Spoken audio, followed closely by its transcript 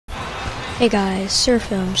Hey guys, Sir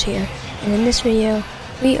Films here, and in this video,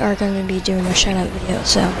 we are going to be doing a shout out video,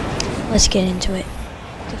 so let's get into it.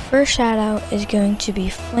 The first shout out is going to be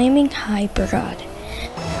Flaming Hypergod.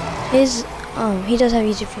 He does have a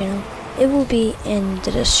YouTube channel. It will be in the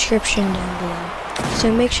description down below.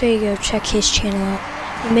 So make sure you go check his channel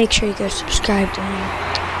out, and make sure you go subscribe to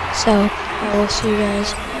him. So, I will see you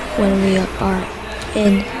guys when we are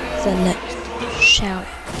in the next shout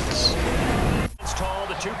outs.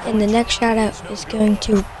 And the next shout out is going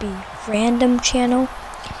to be Random Channel.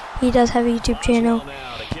 He does have a YouTube channel.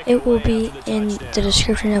 It will be in the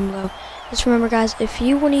description down below. Just remember guys, if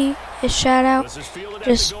you want a shout out,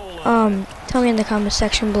 just tell me in the comment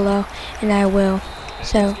section below and I will.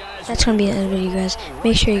 So that's gonna be the end of the video guys.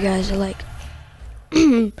 Make sure you guys like,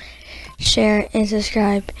 share and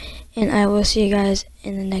subscribe, and I will see you guys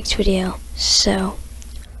in the next video. So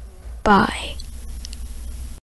bye.